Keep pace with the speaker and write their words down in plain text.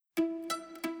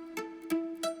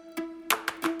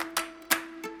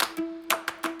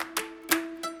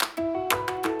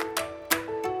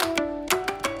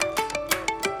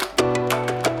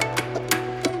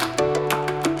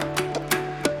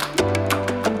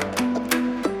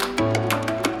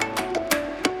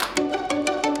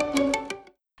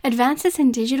Advances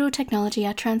in digital technology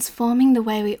are transforming the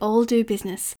way we all do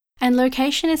business, and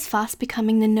location is fast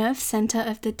becoming the nerve center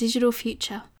of the digital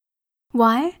future.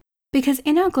 Why? Because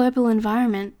in our global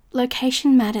environment,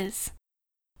 location matters.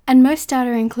 And most data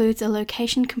includes a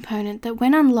location component that,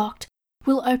 when unlocked,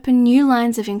 will open new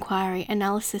lines of inquiry,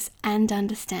 analysis, and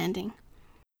understanding.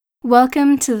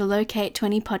 Welcome to the Locate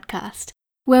 20 podcast,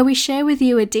 where we share with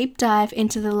you a deep dive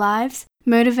into the lives,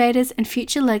 motivators, and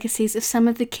future legacies of some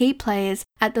of the key players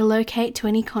at the Locate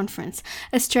 20 conference,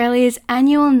 Australia's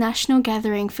annual national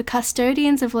gathering for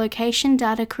custodians of location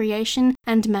data creation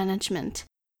and management.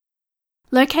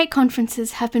 Locate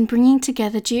conferences have been bringing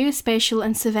together geospatial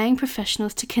and surveying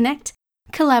professionals to connect,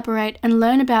 collaborate, and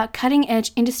learn about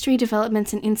cutting-edge industry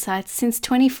developments and insights since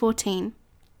 2014.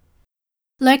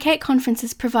 Locate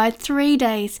conferences provide 3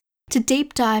 days to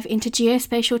deep dive into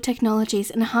geospatial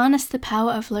technologies and harness the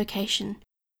power of location.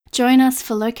 Join us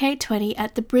for Locate 20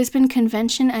 at the Brisbane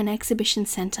Convention and Exhibition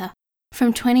Centre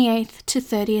from 28th to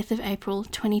 30th of April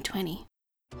 2020.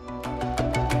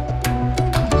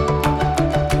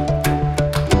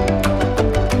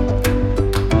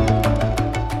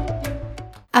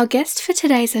 Our guest for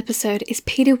today's episode is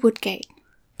Peter Woodgate.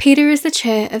 Peter is the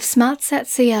chair of SmartSat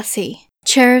CRC,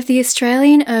 chair of the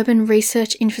Australian Urban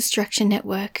Research Infrastructure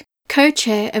Network,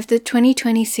 co-chair of the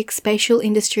 2026 Spatial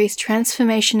Industries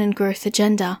Transformation and Growth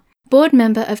Agenda, board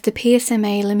member of the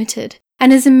PSMA Limited,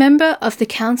 and is a member of the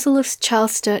Council of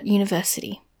Charles Sturt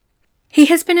University. He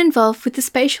has been involved with the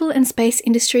spatial and space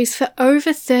industries for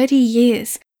over 30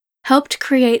 years, helped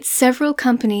create several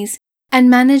companies, and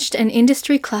managed an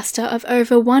industry cluster of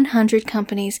over 100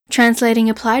 companies, translating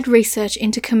applied research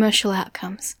into commercial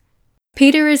outcomes.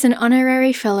 Peter is an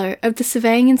honorary fellow of the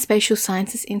Surveying and Spatial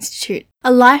Sciences Institute,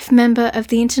 a life member of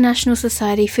the International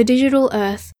Society for Digital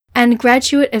Earth, and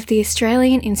graduate of the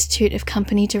Australian Institute of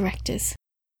Company Directors.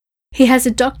 He has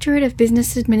a Doctorate of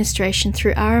Business Administration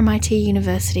through RMIT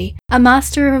University, a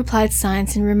Master of Applied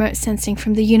Science in Remote Sensing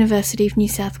from the University of New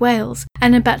South Wales,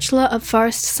 and a Bachelor of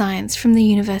Forest Science from the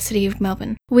University of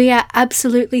Melbourne. We are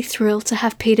absolutely thrilled to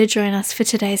have Peter join us for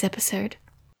today's episode.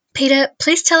 Peter,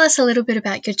 please tell us a little bit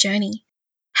about your journey.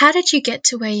 How did you get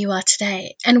to where you are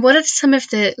today, and what are some of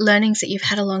the learnings that you've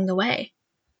had along the way?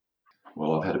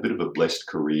 Well, I've had a bit of a blessed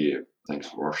career, thanks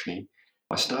to Roshni.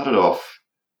 I started off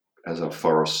as a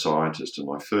forest scientist, and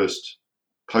my first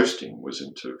posting was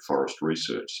into forest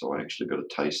research, so I actually got a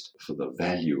taste for the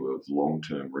value of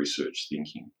long-term research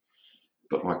thinking.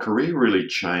 But my career really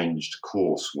changed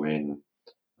course when,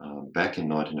 back in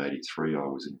 1983, I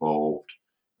was involved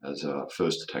as a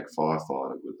first attack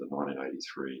firefighter with the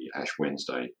 1983 Ash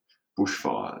Wednesday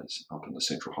bushfires up in the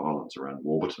Central Highlands around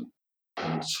Warburton,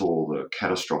 and saw the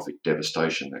catastrophic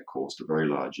devastation that caused very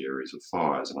large areas of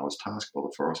fires. And I was tasked by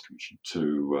the Forest Commission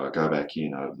to go back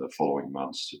in over the following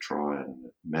months to try and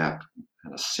map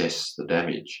and assess the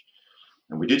damage.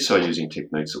 And we did so using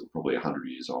techniques that were probably 100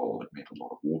 years old. It meant a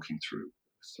lot of walking through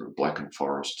blackened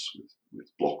forests with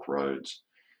block roads,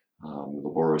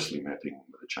 laboriously mapping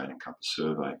with a chain and compass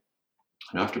survey.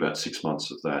 And after about 6 months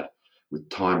of that, with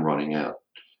time running out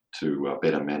to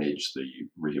better manage the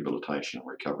rehabilitation and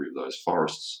recovery of those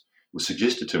forests, it was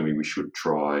suggested to me we should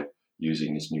try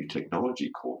using this new technology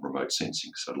called remote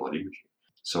sensing, satellite imaging.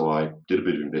 So I did a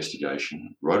bit of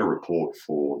investigation, wrote a report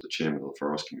for the chairman of the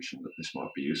Forest Commission that this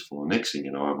might be useful. And next thing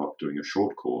you know, I'm up doing a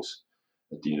short course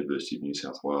at the University of New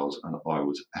South Wales, and I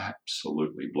was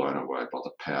absolutely blown away by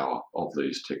the power of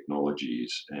these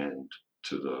technologies. And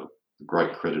to the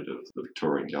great credit of the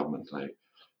Victorian government, they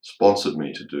sponsored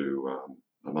me to do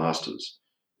a master's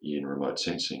in remote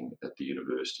sensing at the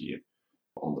university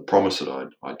on the promise that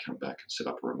I'd come back and set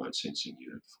up a remote sensing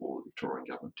unit for the Victorian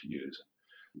government to use.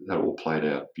 That all played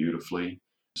out beautifully.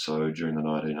 So during the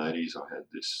 1980s, I had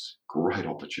this great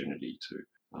opportunity to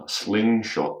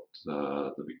slingshot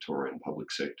the Victorian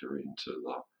public sector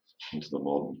into the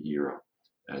modern era,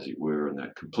 as it were, and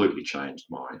that completely changed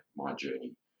my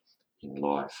journey in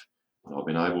life. And I've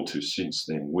been able to since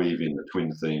then weave in the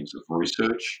twin themes of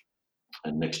research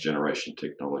and next generation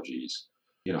technologies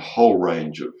in a whole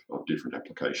range of different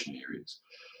application areas.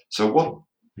 So what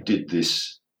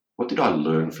did I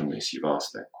learn from this? You've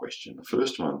asked that question. The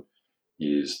first one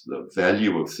is the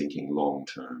value of thinking long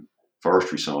term.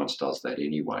 Forestry science does that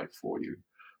anyway for you.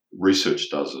 Research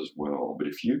does as well. But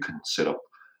if you can set up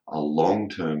a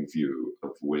long-term view of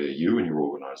where you and your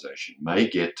organisation may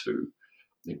get to,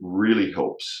 it really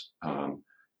helps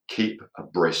keep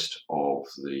abreast of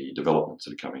the developments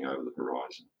that are coming over the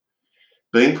horizon.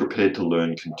 Being prepared to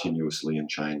learn continuously and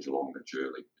change along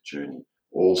the journey,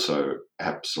 also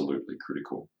absolutely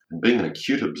critical. And being an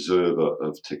acute observer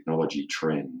of technology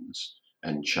trends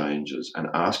and changes, and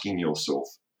asking yourself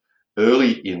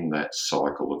early in that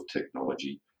cycle of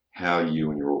technology how you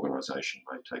and your organisation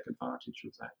may take advantage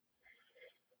of that.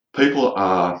 People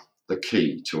are the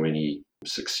key to any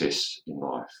success in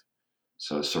life.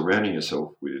 So surrounding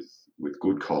yourself with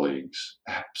good colleagues,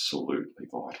 absolutely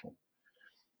vital.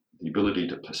 The ability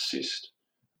to persist,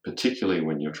 particularly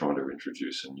when you're trying to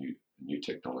introduce a new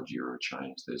technology or a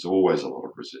change, there's always a lot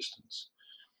of resistance.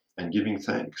 And giving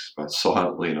thanks, both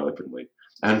silently and openly,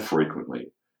 and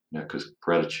frequently, because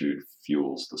gratitude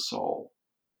fuels the soul.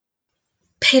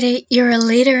 Peter, you're a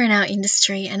leader in our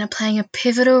industry and are playing a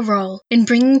pivotal role in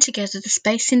bringing together the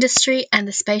space industry and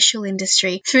the spatial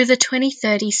industry through the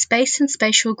 2030 Space and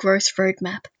Spatial Growth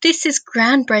Roadmap. This is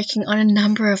groundbreaking on a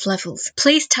number of levels.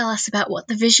 Please tell us about what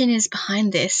the vision is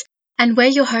behind this and where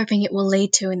you're hoping it will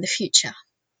lead to in the future.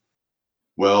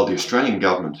 Well, the Australian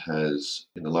government has,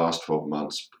 in the last 12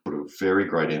 months, put a very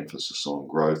great emphasis on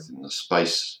growth in the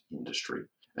space industry.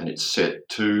 And it's set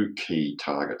two key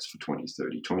targets for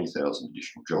 2030, 20,000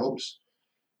 additional jobs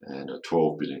and a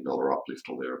 $12 billion uplift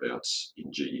or thereabouts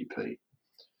in GDP.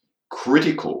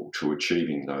 Critical to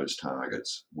achieving those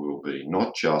targets will be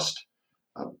not just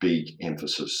a big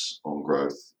emphasis on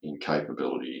growth in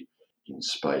capability in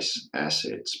space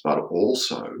assets, but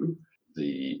also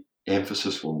the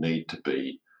emphasis will need to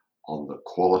be on the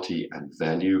quality and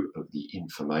value of the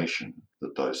information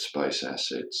that those space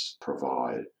assets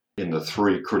provide in the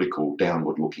three critical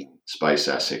downward-looking space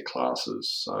asset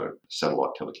classes, so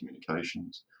satellite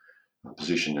telecommunications,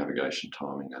 position, navigation,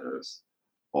 timing, and Earth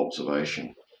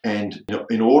observation. And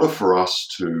in order for us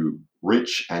to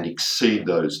reach and exceed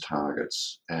those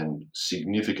targets and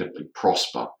significantly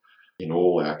prosper in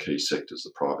all our key sectors,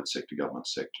 the private sector, government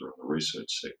sector, and the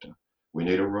research sector, we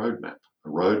need a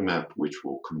roadmap which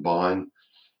will combine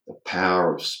the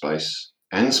power of space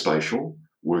and spatial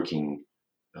working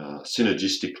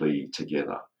synergistically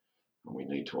together. And we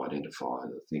need to identify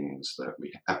the things that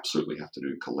we absolutely have to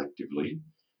do collectively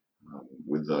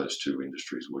with those two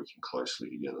industries working closely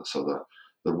together. So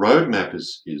the roadmap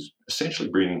is essentially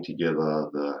bringing together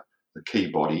the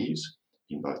key bodies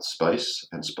in both space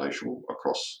and spatial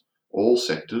across all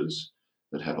sectors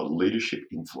that have a leadership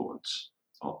influence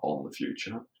on the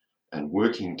future, and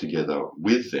working together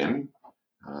with them,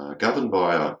 governed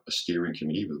by a steering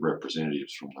committee with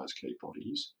representatives from those key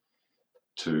bodies,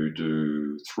 to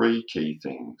do three key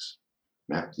things: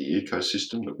 map the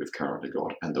ecosystem that we've currently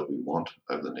got and that we want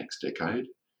over the next decade,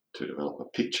 to develop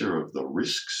a picture of the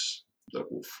risks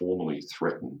that will formally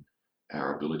threaten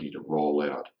our ability to roll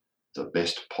out the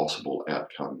best possible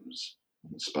outcomes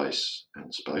in space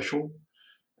and spatial,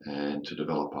 and to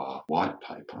develop a white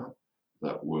paper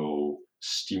that will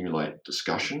stimulate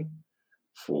discussion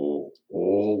for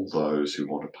all those who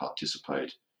want to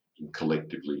participate in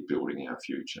collectively building our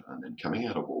future. And then coming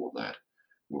out of all of that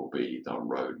will be the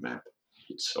roadmap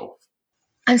itself.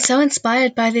 I'm so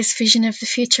inspired by this vision of the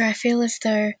future. I feel as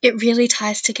though it really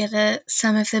ties together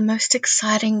some of the most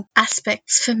exciting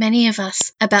aspects for many of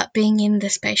us about being in the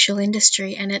spatial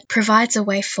industry, and it provides a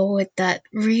way forward that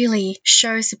really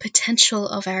shows the potential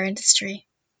of our industry.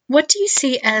 What do you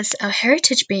see as our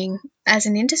heritage being as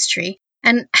an industry,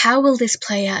 and how will this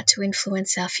play out to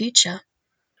influence our future?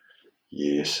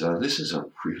 Yes, this is a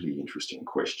really interesting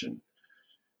question.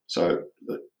 So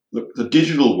the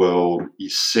digital world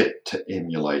is set to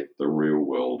emulate the real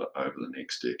world over the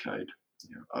next decade.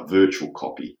 A virtual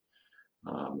copy,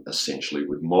 essentially,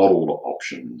 with modelled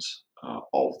options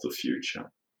of the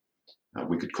future.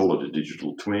 We could call it a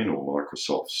digital twin or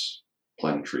Microsoft's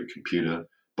planetary computer.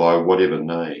 By whatever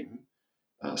name,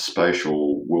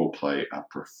 spatial will play a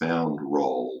profound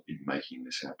role in making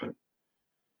this happen.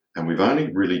 And we've only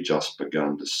really just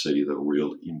begun to see the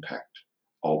real impact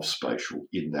of spatial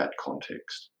in that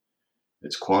context.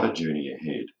 It's quite a journey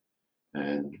ahead,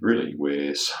 and really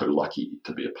we're so lucky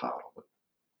to be a part of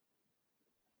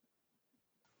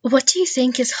it. What do you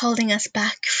think is holding us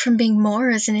back from being more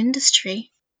as an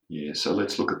industry? Yeah, so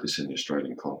let's look at this in the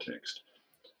Australian context.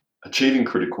 Achieving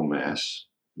critical mass,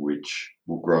 which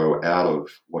will grow out of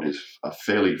what is a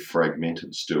fairly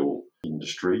fragmented still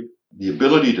industry, the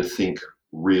ability to think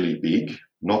really big,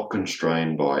 not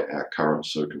constrained by our current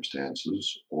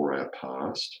circumstances or our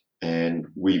past. And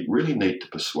we really need to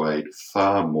persuade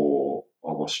far more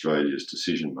of Australia's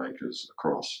decision makers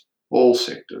across all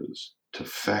sectors to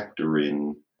factor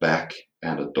in, back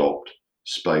and adopt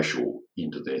spatial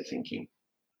into their thinking.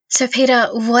 So, Peter,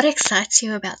 what excites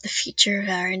you about the future of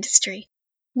our industry?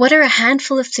 What are a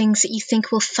handful of things that you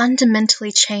think will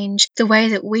fundamentally change the way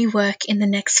that we work in the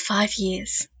next 5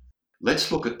 years?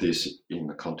 Let's look at this in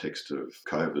the context of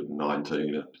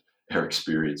COVID-19 and our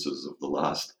experiences of the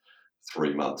last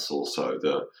 3 months or so.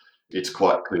 It's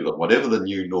quite clear that whatever the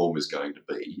new norm is going to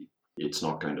be, it's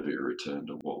not going to be a return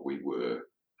to what we were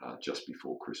just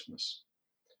before Christmas.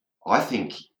 I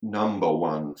think number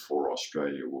one for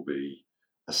Australia will be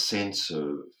a sense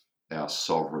of our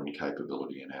sovereign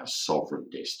capability and our sovereign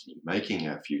destiny, making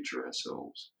our future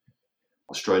ourselves.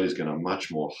 Australia is going to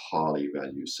much more highly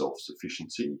value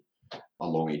self-sufficiency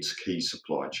along its key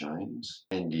supply chains.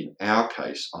 And in our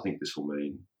case, I think this will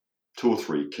mean 2 or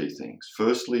 3 key things.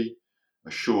 Firstly,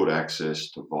 assured access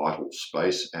to vital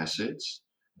space assets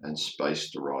and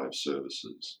space-derived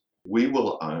services. We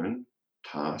will own,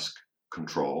 task,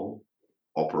 control,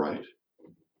 operate,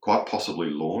 quite possibly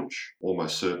launch,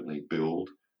 almost certainly build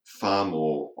far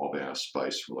more of our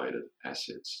space-related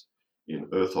assets in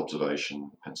Earth observation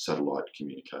and satellite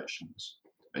communications,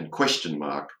 and question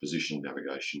mark position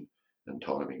navigation and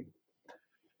timing.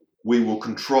 We will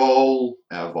control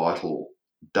our vital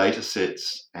data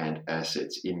sets and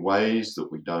assets in ways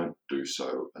that we don't do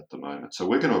so at the moment. So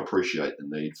we're going to appreciate the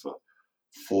need for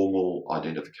formal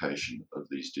identification of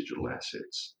these digital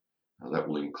assets. That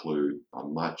will include a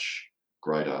much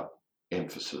greater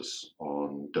emphasis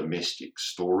on domestic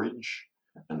storage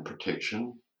and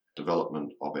protection,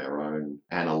 development of our own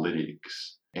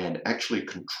analytics, and actually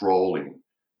controlling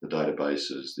the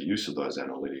databases, the use of those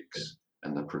analytics,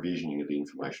 and the provisioning of the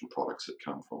information products that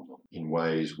come from them in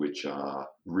ways which are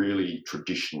really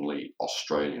traditionally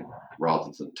Australian,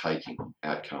 rather than taking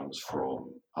outcomes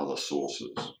from other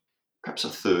sources. Perhaps a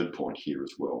third point here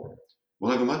as well.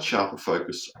 We'll have a much sharper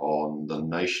focus on the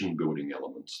nation-building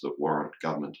elements that warrant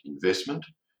government investment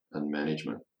and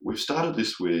management. We've started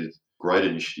this with great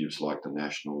initiatives like the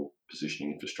National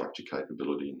Positioning Infrastructure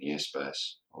Capability in the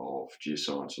SBAS of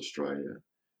Geoscience Australia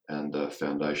and the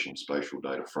Foundation Spatial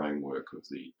Data Framework of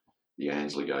the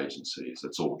ANZLIG agencies.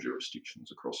 That's all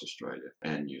jurisdictions across Australia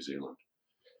and New Zealand.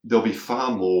 There'll be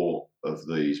far more of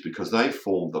these because they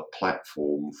form the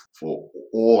platform for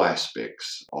all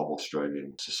aspects of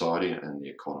Australian society and the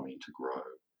economy to grow.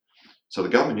 So the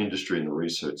government, industry and the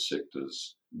research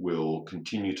sectors will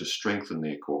continue to strengthen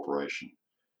their cooperation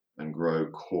and grow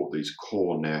these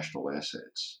core national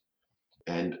assets.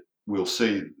 And we'll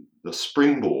see the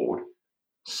springboard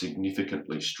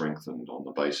significantly strengthened on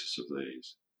the basis of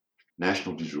these.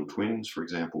 National digital twins, for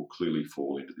example, clearly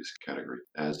fall into this category,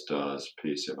 as does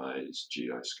PSMA's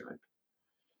Geoscope.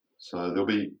 So there'll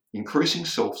be increasing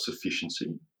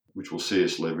self-sufficiency, which will see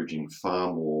us leveraging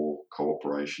far more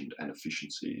cooperation and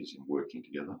efficiencies in working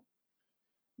together.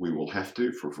 We will have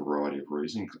to, for a variety of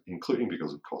reasons, including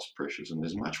because of cost pressures, and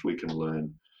there's much we can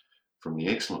learn from the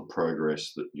excellent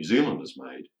progress that New Zealand has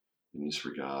made in this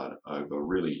regard over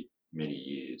really many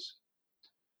years.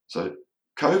 So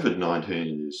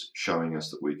COVID-19 is showing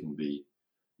us that we can be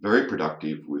very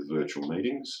productive with virtual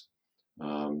meetings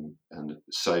and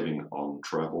saving on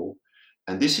travel.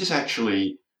 And this is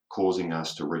actually causing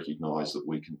us to recognise that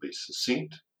we can be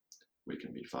succinct, we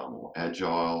can be far more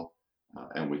agile,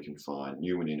 and we can find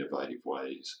new and innovative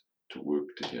ways to work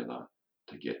together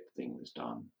to get things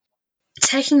done.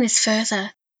 Taking this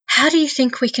further, how do you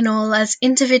think we can all, as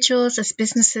individuals, as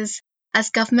businesses, as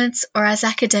governments, or as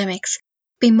academics,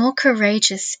 be more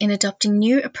courageous in adopting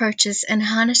new approaches and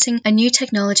harnessing a new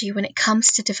technology when it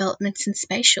comes to developments in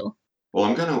spatial? Well,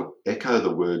 I'm going to echo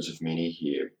the words of many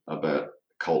here about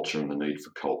culture and the need for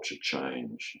culture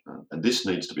change. And this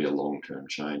needs to be a long-term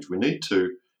change. We need to,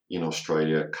 in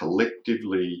Australia,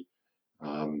 collectively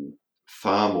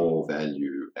far more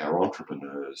value our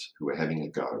entrepreneurs who are having a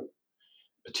go,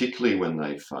 particularly when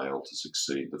they fail to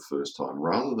succeed the first time,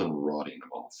 rather than writing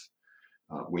them off.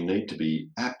 We need to be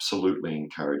absolutely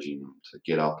encouraging them to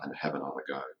get up and have another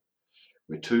go.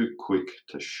 We're too quick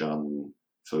to shun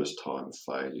first-time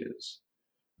failures.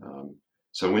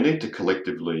 So we need to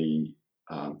collectively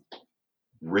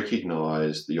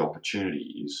recognise the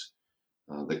opportunities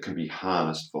that can be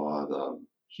harnessed via the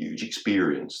huge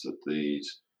experience that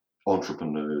these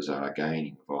entrepreneurs are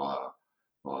gaining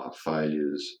via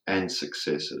failures and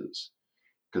successes.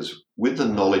 Because with the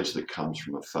knowledge that comes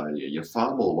from a failure, you're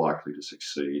far more likely to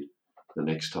succeed the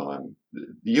next time.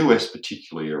 The US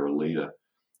particularly are a leader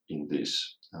in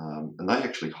this, and they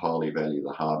actually highly value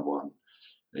the hard-won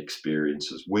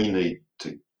experiences. We need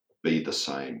to be the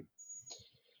same.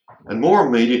 And more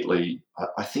immediately,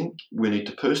 I think we need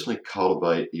to personally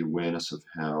cultivate the awareness of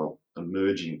how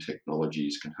emerging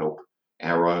technologies can help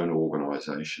our own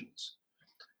organisations.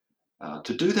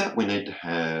 To do that, we need to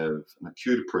have an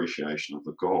acute appreciation of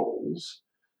the goals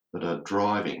that are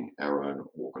driving our own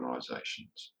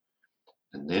organisations.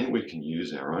 And then we can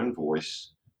use our own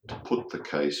voice to put the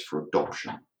case for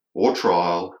adoption or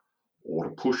trial, or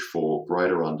to push for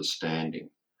greater understanding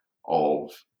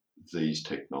of these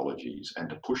technologies and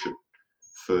to push it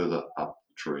further up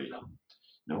the tree.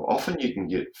 Now, often you can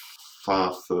get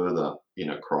far further in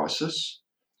a crisis,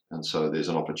 and so there's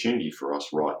an opportunity for us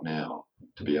right now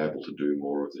to be able to do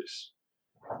more of this.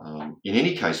 In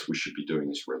any case, we should be doing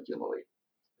this regularly,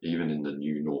 even in the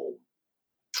new norm.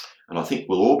 And I think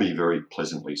we'll all be very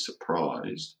pleasantly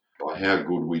surprised by how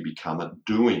good we become at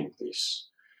doing this,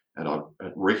 and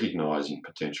at recognising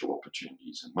potential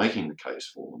opportunities and making the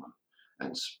case for them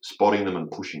and spotting them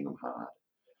and pushing them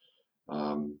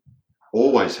hard.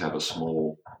 Always have a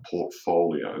small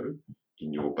portfolio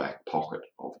in your back pocket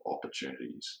of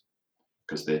opportunities,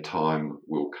 because their time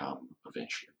will come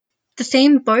eventually. The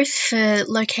theme both for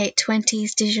Locate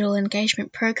 20's digital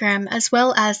engagement program as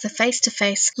well as the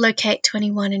face-to-face Locate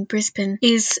 21 in Brisbane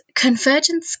is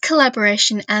convergence,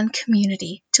 collaboration and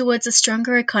community towards a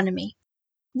stronger economy.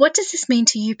 What does this mean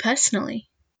to you personally?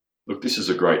 Look, this is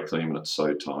a great theme and it's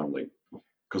so timely,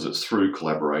 because it's through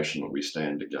collaboration that we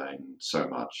stand to gain so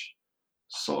much.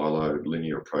 Siloed,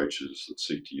 linear approaches that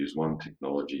seek to use one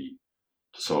technology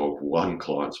to solve one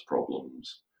client's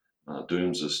problems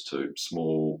dooms us to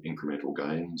small incremental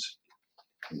gains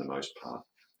in the most part.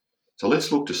 So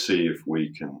let's look to see if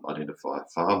we can identify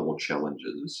far more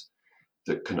challenges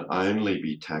that can only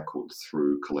be tackled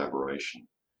through collaboration.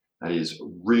 That is,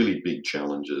 really big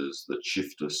challenges that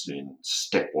shift us in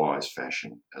stepwise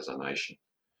fashion as a nation.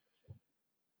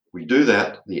 We do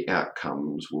that, the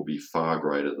outcomes will be far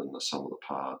greater than the sum of the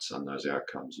parts, and those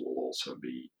outcomes will also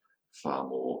be far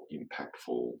more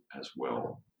impactful as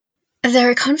well.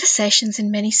 There are conversations in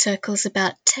many circles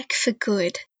about tech for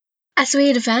good. As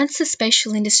we advance the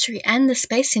spatial industry and the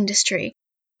space industry,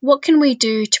 what can we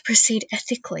do to proceed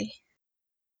ethically?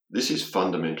 This is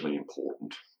fundamentally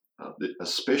important,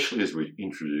 especially as we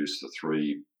introduce the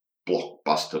three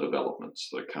blockbuster developments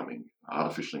that are coming: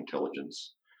 artificial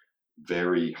intelligence,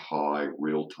 very high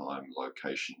real-time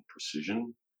location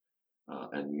precision,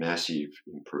 and massive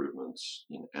improvements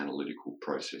in analytical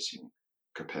processing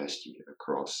capacity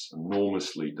across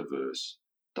enormously diverse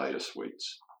data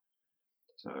suites.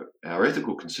 So our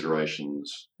ethical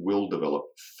considerations will develop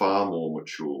far more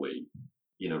maturely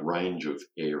in a range of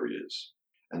areas,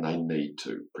 and they need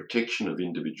to. Protection of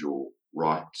individual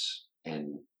rights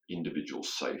and individual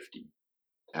safety.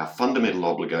 Our fundamental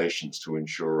obligations to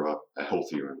ensure a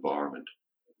healthier environment,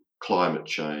 climate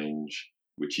change,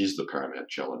 which is the paramount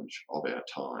challenge of our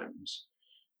times,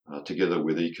 together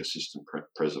with ecosystem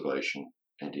preservation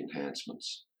and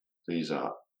enhancements. These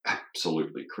are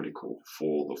absolutely critical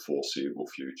for the foreseeable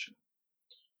future.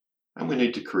 And we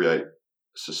need to create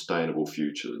sustainable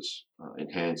futures,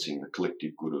 enhancing the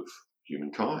collective good of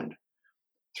humankind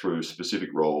through specific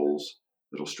roles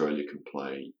that Australia can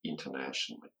play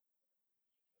internationally.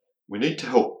 We need to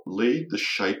help lead the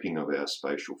shaping of our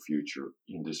spatial future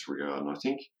in this regard. And I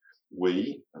think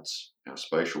we, that's our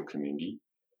spatial community,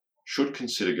 should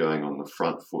consider going on the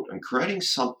front foot and creating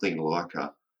something like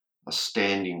a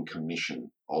standing commission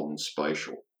on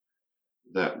spatial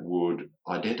that would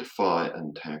identify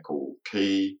and tackle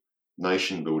key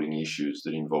nation-building issues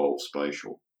that involve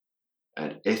spatial.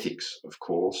 And ethics, of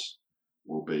course,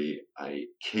 will be a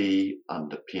key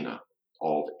underpinner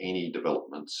of any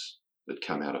developments that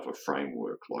come out of a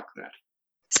framework like that.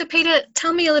 So Peter,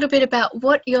 tell me a little bit about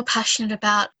what you're passionate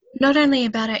about, not only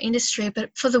about our industry, but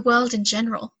for the world in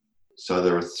general. So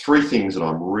there are three things that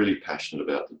I'm really passionate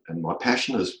about, and my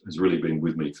passion has really been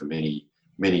with me for many,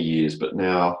 many years, but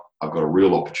now I've got a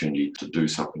real opportunity to do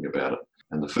something about it.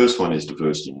 And the first one is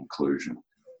diversity and inclusion,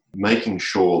 making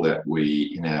sure that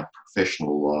we, in our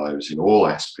professional lives, in all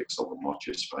aspects of them, not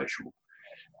just spatial,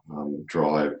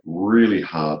 drive really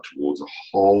hard towards a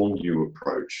whole new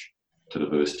approach to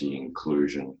diversity and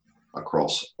inclusion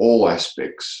across all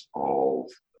aspects of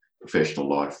professional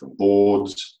life, from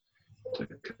boards to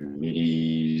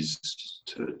committees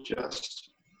to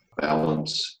just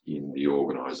balance in the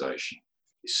organisation.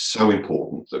 It's so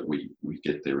important that we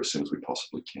get there as soon as we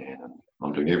possibly can, and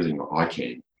I'm doing everything I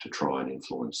can to try and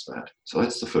influence that. So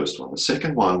that's the first one. The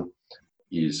second one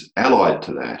is allied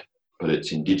to that, but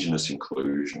it's Indigenous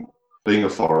inclusion. Being a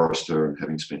forester and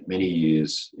having spent many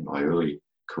years in my early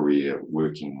career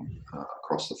working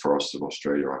across the forests of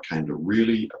Australia, I came to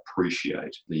really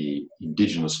appreciate the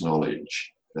Indigenous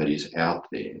knowledge that is out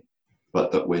there,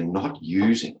 but that we're not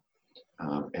using.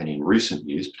 And in recent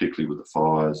years, particularly with the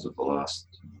fires of the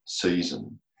last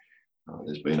season,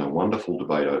 there's been a wonderful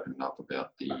debate opened up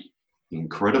about the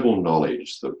incredible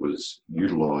knowledge that was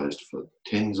utilised for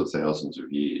tens of thousands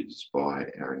of years by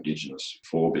our Indigenous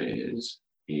forebears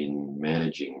in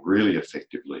managing really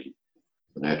effectively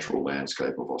the natural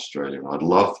landscape of Australia. And I'd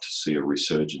love to see a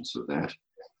resurgence of that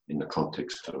in the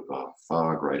context of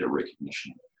far greater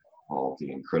recognition of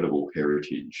the incredible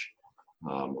heritage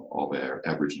of our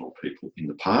Aboriginal people in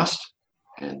the past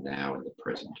and now in the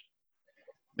present.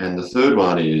 And the third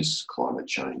one is climate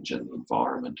change and the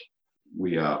environment.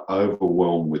 We are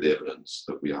overwhelmed with evidence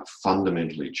that we are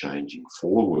fundamentally changing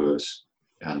for the worse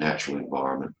our natural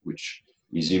environment, which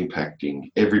is impacting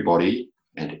everybody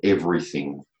and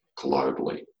everything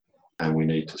globally. And we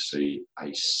need to see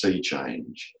a sea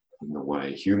change in the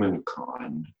way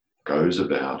humankind goes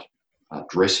about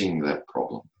addressing that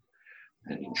problem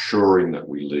and ensuring that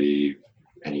we leave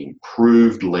an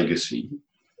improved legacy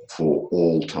for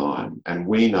all time. And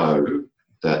we know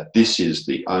that this is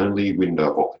the only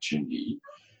window of opportunity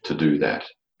to do that.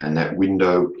 And that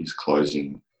window is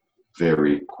closing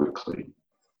very quickly.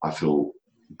 I feel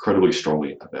incredibly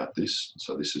strongly about this.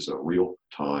 So this is a real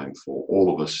time for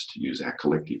all of us to use our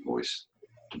collective voice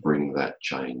to bring that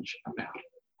change about.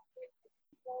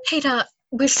 Peter,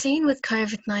 we've seen with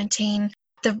COVID-19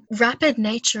 the rapid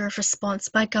nature of response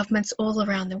by governments all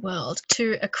around the world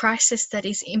to a crisis that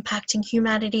is impacting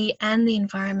humanity and the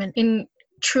environment in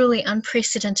truly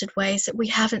unprecedented ways that we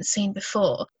haven't seen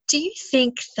before. Do you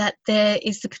think that there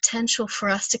is the potential for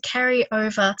us to carry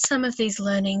over some of these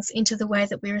learnings into the way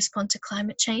that we respond to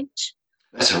climate change?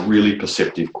 That's a really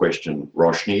perceptive question,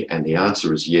 Roshni, and the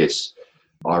answer is yes.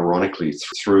 Ironically,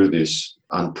 through this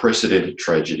unprecedented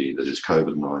tragedy that is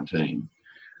COVID-19,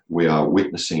 we are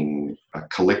witnessing a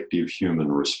collective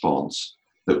human response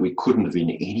that we couldn't have in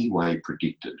any way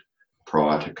predicted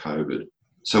prior to COVID.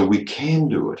 So we can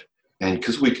do it. And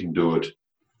because we can do it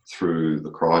through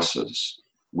the crisis,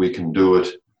 we can do it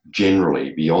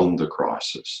generally beyond the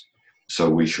crisis. So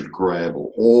we should grab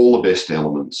all the best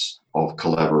elements of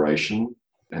collaboration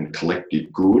and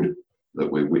collective good that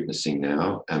we're witnessing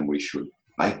now, and we should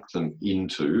bake them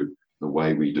into the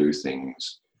way we do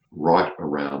things right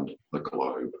around the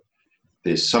globe.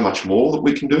 There's so much more that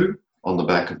we can do on the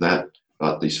back of that,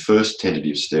 but these first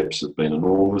tentative steps have been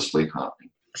enormously heartening.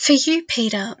 For you,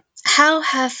 Peter, how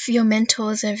have your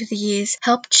mentors over the years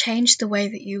helped change the way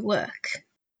that you work?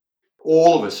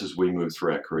 All of us, as we move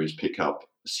through our careers, pick up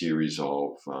a series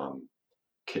of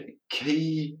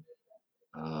key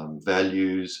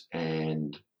values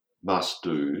and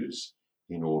must-dos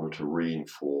in order to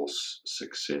reinforce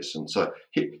success. And so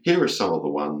here are some of the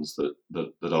ones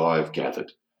that I've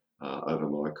gathered over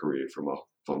my career from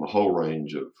a whole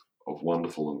range of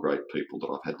wonderful and great people that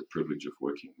I've had the privilege of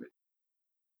working with.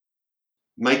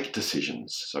 Make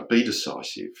decisions. So be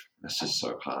decisive. This is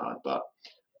so hard, but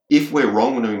if we're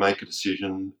wrong when we make a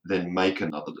decision, then make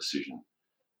another decision.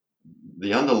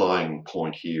 The underlying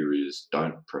point here is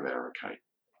don't prevaricate.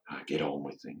 Get on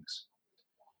with things.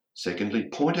 Secondly,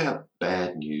 point out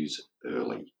bad news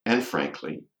early and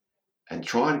frankly, and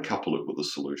try and couple it with a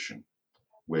solution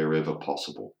wherever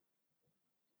possible.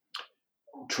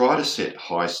 Try to set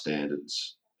high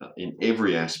standards in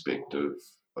every aspect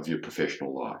of your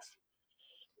professional life,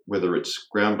 whether it's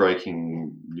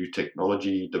groundbreaking new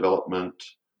technology development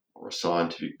or a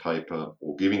scientific paper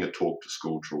or giving a talk to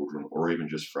school children or even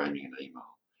just framing an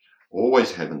email.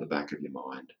 Always have in the back of your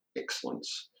mind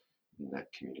excellence in that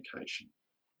communication.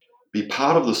 Be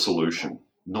part of the solution,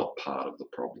 not part of the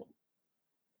problem.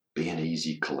 Be an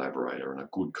easy collaborator and a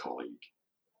good colleague.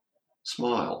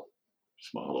 Smile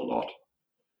a lot.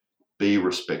 Be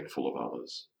respectful of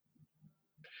others.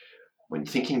 When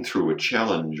thinking through a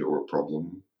challenge or a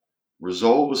problem,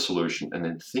 resolve a solution and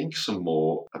then think some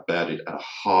more about it at a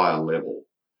higher level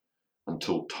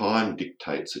until time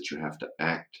dictates that you have to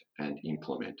act and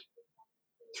implement.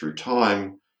 Through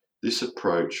time, this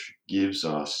approach gives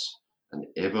us an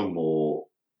ever more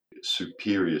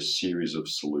superior series of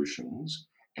solutions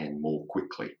and more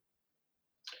quickly.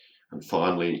 And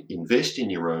finally, invest in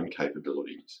your own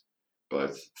capabilities,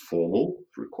 both formal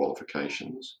through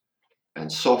qualifications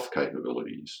and soft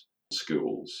capabilities,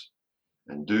 skills,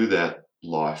 and do that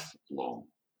lifelong.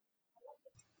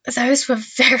 Those were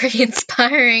very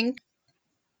inspiring.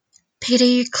 Peter,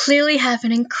 you clearly have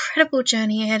an incredible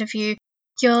journey ahead of you.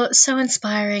 You're so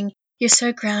inspiring, you're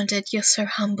so grounded, you're so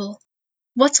humble.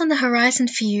 What's on the horizon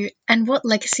for you, and what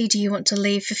legacy do you want to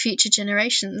leave for future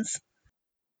generations?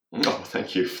 Oh,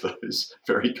 thank you for those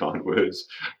very kind words,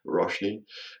 Roshni.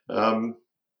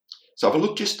 So if I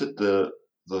look just at the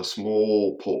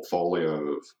small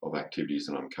portfolio of activities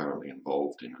that I'm currently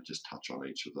involved in, I'll just touch on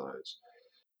each of those.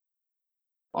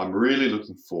 I'm really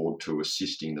looking forward to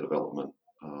assisting the development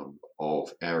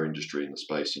of our industry and the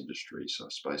space industry, so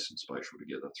space and spatial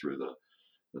together through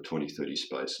the 2030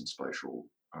 space and spatial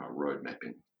road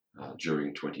mapping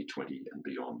during 2020 and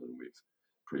beyond, and we've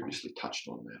previously touched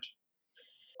on that.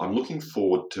 I'm looking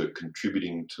forward to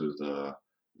contributing to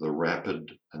the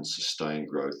rapid and sustained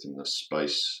growth in the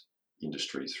space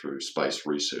industry through space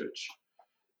research,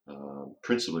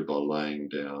 principally by laying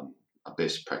down a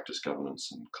best practice governance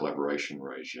and collaboration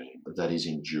regime that is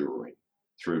enduring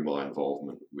through my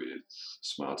involvement with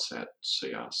SmartSat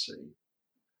CRC.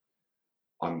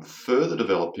 I'm further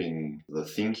developing the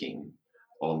thinking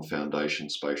on foundation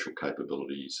spatial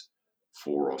capabilities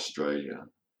for Australia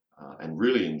and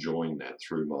really enjoying that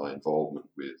through my involvement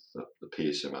with the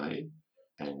PSMA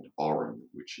and AUREN,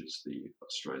 which is the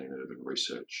Australian Urban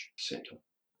Research Centre.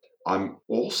 I'm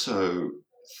also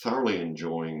thoroughly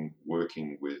enjoying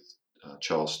working with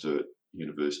Charles Sturt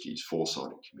University's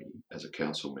Foresighting Committee as a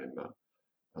council member,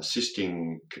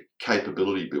 assisting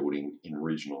capability building in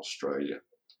regional Australia,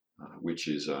 which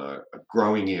is a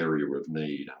growing area of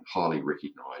need and highly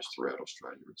recognised throughout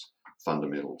Australia. It's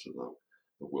fundamental to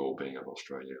the well-being of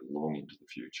Australia long into the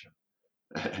future.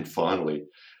 And finally,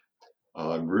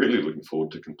 I'm really looking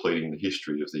forward to completing the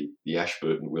history of the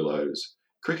Ashburton Willows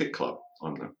Cricket Club.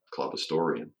 I'm the club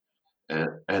historian,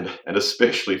 and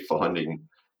especially finding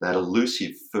that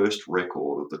elusive first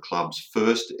record of the club's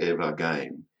first ever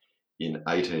game in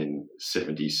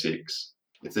 1876.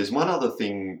 If there's one other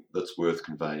thing that's worth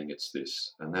conveying, it's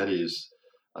this, and that is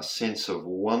a sense of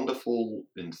wonderful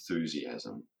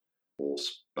enthusiasm for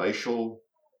spatial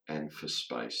and for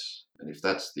space. And if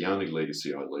that's the only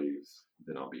legacy I leave,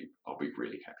 then I'll be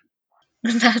really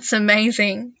happy. That's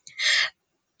amazing.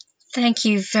 Thank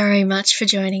you very much for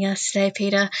joining us today,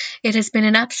 Peter. It has been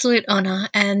an absolute honour,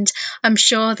 and I'm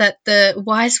sure that the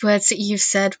wise words that you've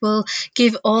said will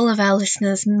give all of our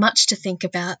listeners much to think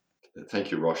about.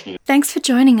 Thank you, Roshni. Thanks for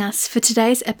joining us for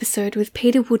today's episode with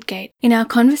Peter Woodgate in our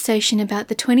conversation about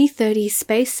the 2030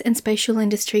 Space and Spatial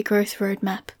Industry Growth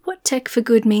Roadmap, what Tech for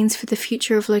Good means for the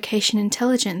future of location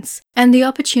intelligence, and the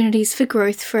opportunities for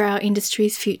growth for our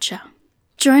industry's future.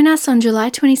 Join us on July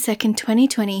 22nd,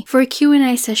 2020 for a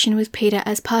Q&A session with Peter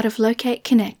as part of Locate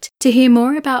Connect to hear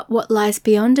more about what lies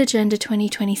beyond Agenda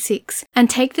 2026 and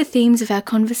take the themes of our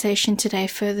conversation today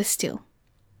further still.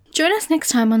 Join us next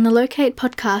time on the Locate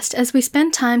podcast as we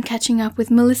spend time catching up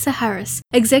with Melissa Harris,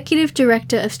 Executive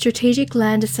Director of Strategic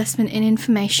Land Assessment and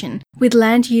Information with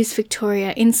Land Use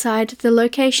Victoria inside the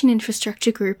Location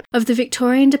Infrastructure Group of the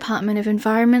Victorian Department of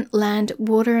Environment, Land,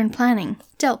 Water and Planning,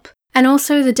 DELP, and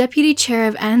also the Deputy Chair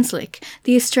of ANZLIC,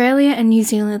 the Australia and New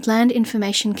Zealand Land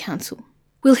Information Council.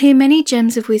 We'll hear many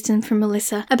gems of wisdom from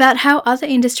Melissa about how other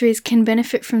industries can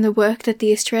benefit from the work that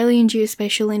the Australian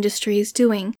geospatial industry is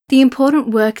doing, the important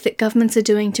work that governments are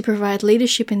doing to provide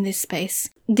leadership in this space,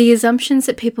 the assumptions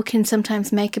that people can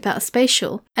sometimes make about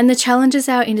spatial, and the challenges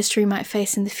our industry might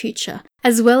face in the future,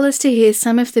 as well as to hear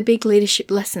some of the big leadership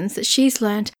lessons that she's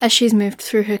learned as she's moved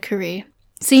through her career.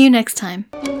 See you next time.